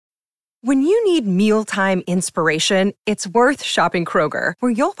When you need mealtime inspiration, it's worth shopping Kroger,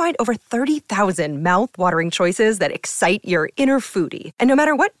 where you'll find over 30,000 mouth-watering choices that excite your inner foodie. And no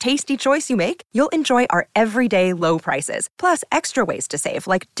matter what tasty choice you make, you'll enjoy our everyday low prices, plus extra ways to save,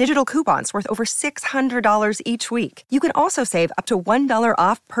 like digital coupons worth over $600 each week. You can also save up to $1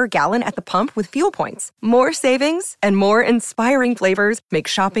 off per gallon at the pump with fuel points. More savings and more inspiring flavors make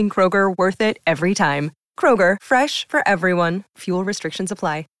shopping Kroger worth it every time. Kroger, fresh for everyone. Fuel restrictions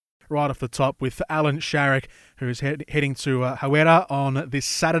apply. Right off the top with Alan Sharrock, who's heading to Hawera on this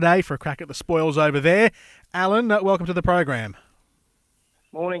Saturday for a crack at the spoils over there. Alan, welcome to the program.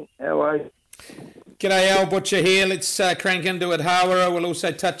 Morning, how are you? G'day, Al Butcher here. Let's crank into it. Hawera. We'll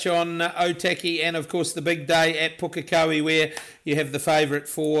also touch on Otaki and, of course, the big day at Pukekohe, where you have the favourite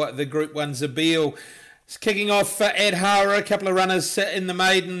for the Group 1 Zabeel. It's kicking off at Hawera, a couple of runners in the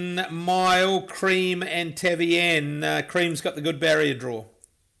maiden mile, Cream and Tavian. Cream's got the good barrier draw.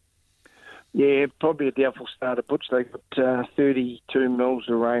 Yeah, probably a doubtful start at Butch. They got 32 mils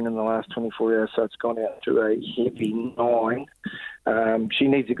of rain in the last 24 hours, so it's gone out to a heavy 9. She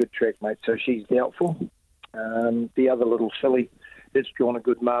needs a good track, mate, so she's doubtful. The other little filly has drawn a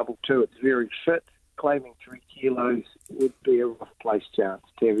good marble too. It's very fit. Claiming 3 kilos would be a rough place chance.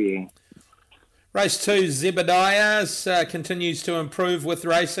 Tavian. Race 2, Zebediah continues to improve with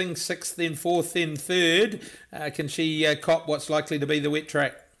racing. 6th, then 4th, then 3rd. Can she cop what's likely to be the wet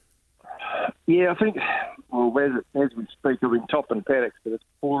track? Yeah, I think, well, as we speak, we're in top and paddocks, but it's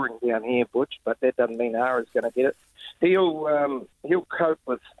pouring down here, Butch, but that doesn't mean Hara's going to get it. He'll cope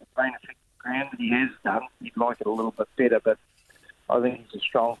with rain-affected ground that he has done. He'd like it a little bit better, but I think he's a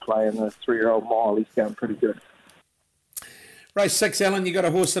strong player in the 3-year-old mile. He's going pretty good. Race 6, Alan, you got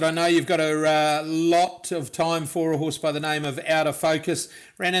a horse that I know you've got a lot of time for, a horse by the name of Out of Focus.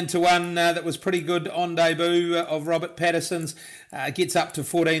 Ran into one that was pretty good on debut of Robert Patterson's. Gets up to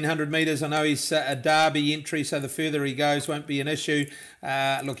 1,400 metres. I know he's a Derby entry, so the further he goes won't be an issue.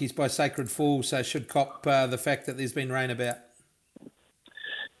 Look, he's by Sacred Fall, so should cop the fact that there's been rain about.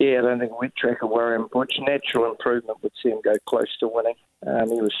 Yeah, I don't think a wet track will worry him, Butch. Natural improvement would see him go close to winning.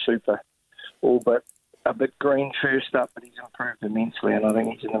 He was super, all but a bit green first up, but he's improved immensely, and I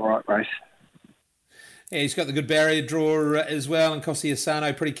think he's in the right race. Yeah, he's got the good barrier draw as well, and Kosi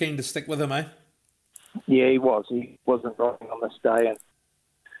Asano pretty keen to stick with him, eh? Yeah, he was. He wasn't riding on this day, and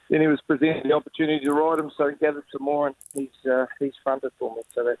then he was presented the opportunity to ride him, so he gathered some more, and he's fronted for me,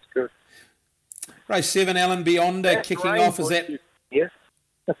 so that's good. Race 7, Alan, Beyonder kicking off. Is that? Yes.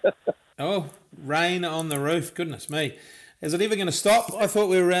 Oh, rain on the roof. Goodness me. Is it ever going to stop? I thought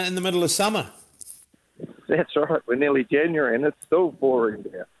we were in the middle of summer. That's right. We're nearly January and it's still pouring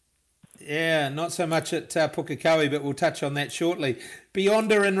down. Yeah, not so much at Pukekohe, but we'll touch on that shortly.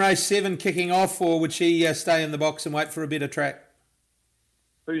 Beyonder in race 7 kicking off, or would she stay in the box and wait for a better track?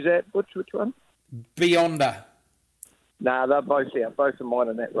 Who's that? Which one? Beyonder. Nah, they're both out. Both of mine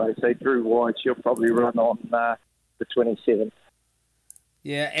in that race. They drew wide. She'll probably run on the 27th.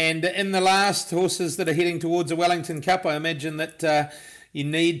 Yeah, and in the last horses that are heading towards a Wellington Cup, I imagine that you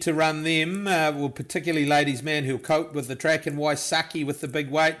need to run them, particularly Ladies Man, who'll cope with the track, and Waisaki with the big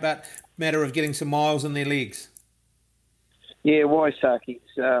weight, but matter of getting some miles in their legs. Yeah, Waisaki's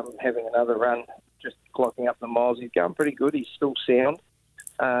having another run, just clocking up the miles. He's going pretty good. He's still sound,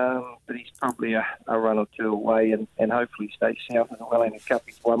 but he's probably a run or two away, and hopefully stays sound in the Wellington Cup.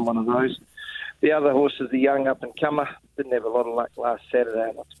 He's won one of those. The other horse is the young up-and-comer. Didn't have a lot of luck last Saturday,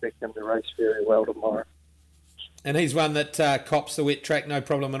 and I expect him to race very well tomorrow. And he's one that cops the wet track, no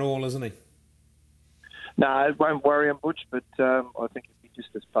problem at all, isn't he? No, it won't worry him, Butch, but I think he'd be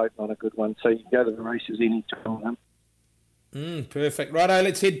just as potent on a good one. So you go to the races any time on him. Perfect. Righto,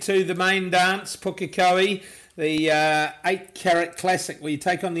 let's head to the main dance, Pukekohe, the 8-carat classic, where you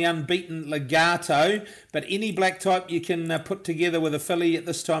take on the unbeaten Legato. But any black type you can put together with a filly at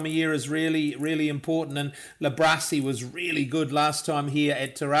this time of year is really, really important. And Labrasi was really good last time here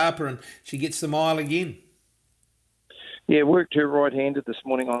at Te Rapa, and she gets the mile again. Yeah, worked her right-handed this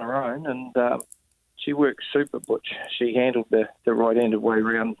morning on her own, and she worked super, Butch. She handled the right-handed way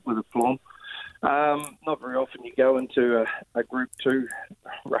around with a plum. Not very often you go into a Group 2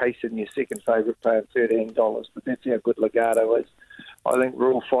 race and your second favourite paying $13, but that's how good Legato is. I think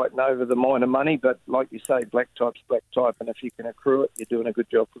we're all fighting over the minor money, but like you say, black type's black type, and if you can accrue it, you're doing a good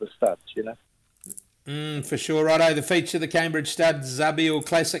job for the studs, you know. For sure, righto. The feature, the Cambridge Stud Zabeel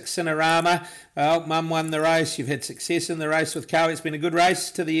Classic Cinerama. Well, Mum won the race. You've had success in the race with Cowie. It's been a good race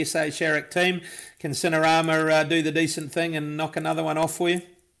to the SA Sharrock team. Can Cinerama do the decent thing and knock another one off for you?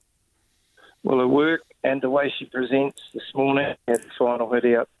 Well, her work and the way she presents this morning at the final hit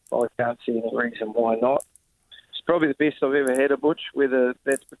out, I can't see any reason why not. probably the best I've ever had a Butch. Whether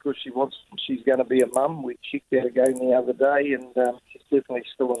that's because she's going to be a mum. We checked out a game the other day, and she's definitely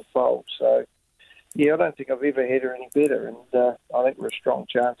still in foal. So, yeah, I don't think I've ever had her any better, and I think we're a strong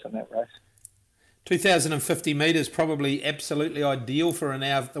chance in that race. 2,050 metres, probably absolutely ideal for her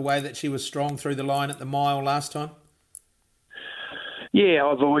now, the way that she was strong through the line at the mile last time. Yeah,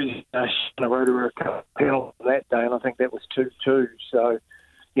 I've always rode her a couple of penalties that day, and I think that was 2-2. So,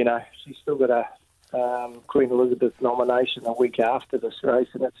 she's still got a Queen Elizabeth nomination a week after this race,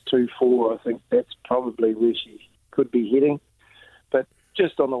 and it's 2-4. I think that's probably where she could be heading. But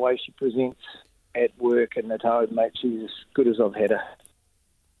just on the way she presents at work and at home, mate, she's as good as I've had her.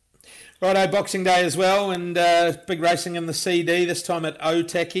 Righto, Boxing Day as well, and big racing in the CD, this time at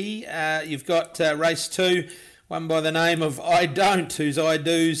Otaki. You've got race 2, one by the name of I Don't, who's I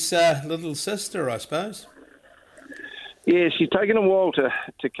Do's little sister, I suppose. Yeah, she's taken a while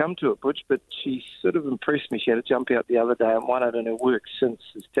to come to it, Butch, but she sort of impressed me. She had a jump out the other day and won it, and her work since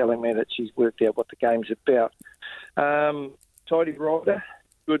is telling me that she's worked out what the game's about. Tidy rider,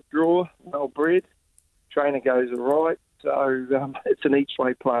 good draw, well bred, trainer goes all right, so it's an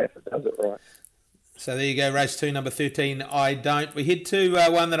each-way play if it does it right. So there you go, race 2, number 13, I Don't. We head to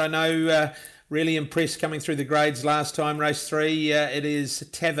one that I know really impressed coming through the grades last time, race 3. It is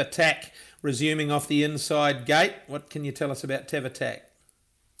Tavatak, resuming off the inside gate. What can you tell us about Tavatak?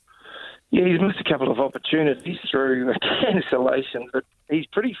 Yeah, he's missed a couple of opportunities through cancellation, but he's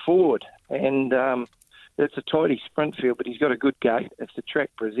pretty forward, and it's a tidy sprint field, but he's got a good gate. If the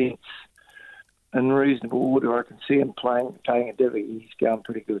track presents in reasonable order, I can see him paying a divvy. He's going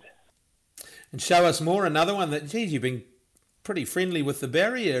pretty good. And Show Us More, another one that, geez, you've been pretty friendly with the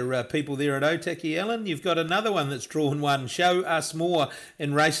barrier people there at Otaki, Alan. You've got another one that's drawn one, Show Us More,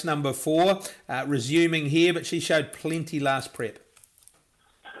 in race number 4, resuming here, but she showed plenty last prep.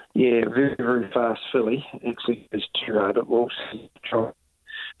 Yeah, very, very fast filly. Actually, it's too hard, but we'll try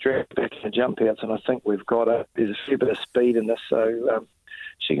drag back the jump outs, and I think we've got her. There's a fair bit of speed in this, so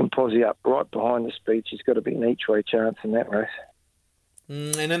she can posse up right behind the speed. She's got to be an each-way chance in that race.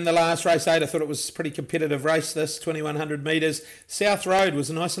 And in the last race 8, I thought it was a pretty competitive race, this 2,100 metres. South Road was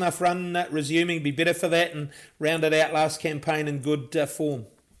a nice enough run, resuming, be better for that, and rounded out last campaign in good form.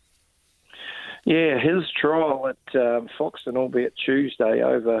 Yeah, his trial at Foxton, albeit Tuesday,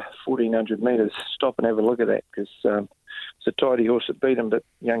 over 1,400 metres. Stop and have a look at that, because it's a tidy horse that beat him, but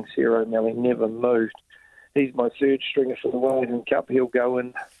young Sarah O'Malley never moved. He's my third stringer for the Wellington Cup. He'll go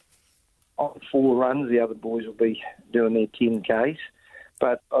in on 4 runs. The other boys will be doing their 10Ks.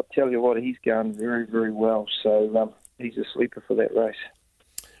 But I'll tell you what, he's going very, very well. So he's a sleeper for that race.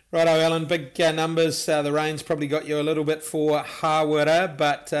 Righto, Alan, big numbers. The rain's probably got you a little bit for Hawera,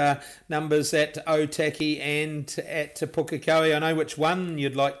 but numbers at Otaki and at Pukekohe. I know which one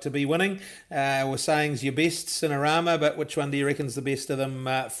you'd like to be winning. We're saying's your best, Cinerama, but which one do you reckon's the best of them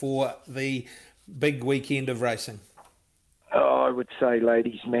for the big weekend of racing? Oh, I would say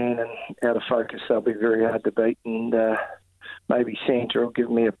Ladies Man and Out of Focus. They'll be very hard to beat, and maybe Santa will give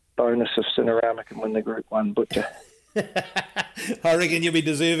me a bonus if Cinerama can win the Group 1 Butcher. I reckon you'll be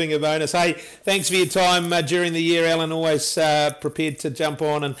deserving a bonus. Hey, thanks for your time during the year, Alan. Always prepared to jump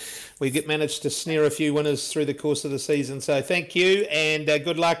on, and we managed to snare a few winners through the course of the season. So thank you, and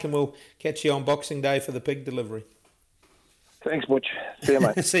good luck, and we'll catch you on Boxing Day for the pig delivery. Thanks, Butch. See you,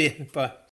 mate. See you. Bye.